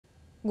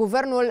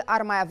Guvernul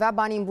ar mai avea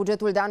bani în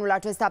bugetul de anul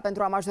acesta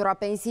pentru a majora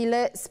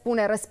pensiile,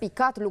 spune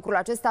răspicat lucrul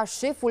acesta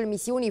șeful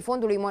misiunii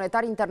Fondului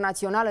Monetar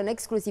Internațional în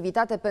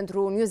exclusivitate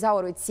pentru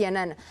NewsHour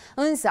CNN.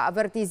 Însă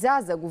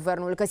avertizează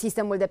guvernul că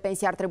sistemul de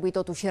pensii ar trebui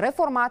totuși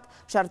reformat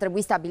și ar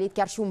trebui stabilit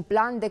chiar și un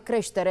plan de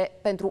creștere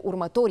pentru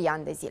următorii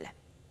ani de zile.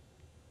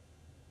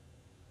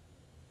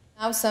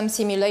 Now some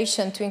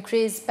simulation to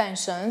increase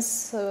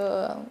pensions.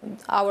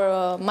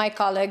 My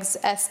colleagues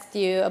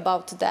asked you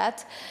about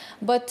that.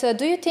 But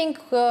do you think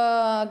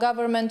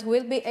government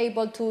will be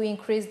able to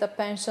increase the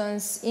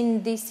pensions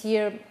in this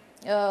year?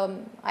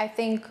 I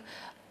think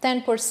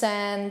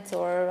 10%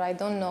 or I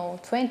don't know,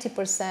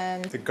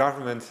 20%. The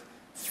government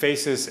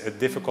faces a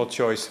difficult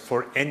choice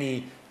for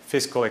any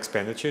fiscal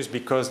expenditures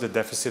because the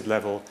deficit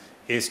level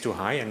is too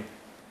high and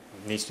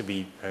needs to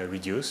be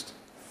reduced.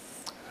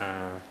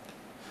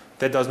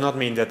 That does not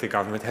mean that the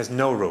government has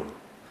no room.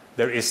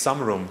 There is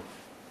some room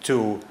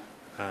to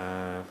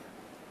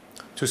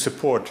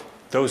support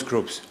those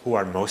groups who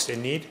are most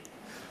in need,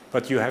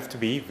 but you have to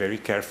be very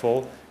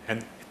careful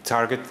and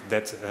target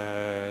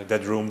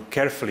that room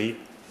carefully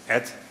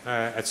at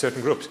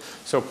certain groups.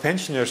 So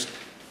pensioners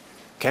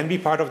can be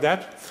part of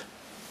that,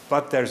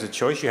 but there's a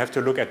choice. You have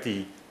to look at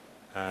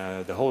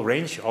the whole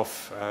range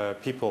of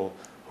people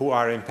who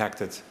are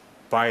impacted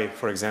by,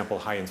 for example,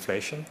 high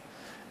inflation,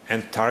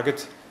 and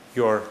target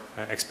your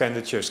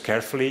expenditures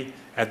carefully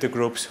at the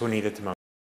groups who need it the most.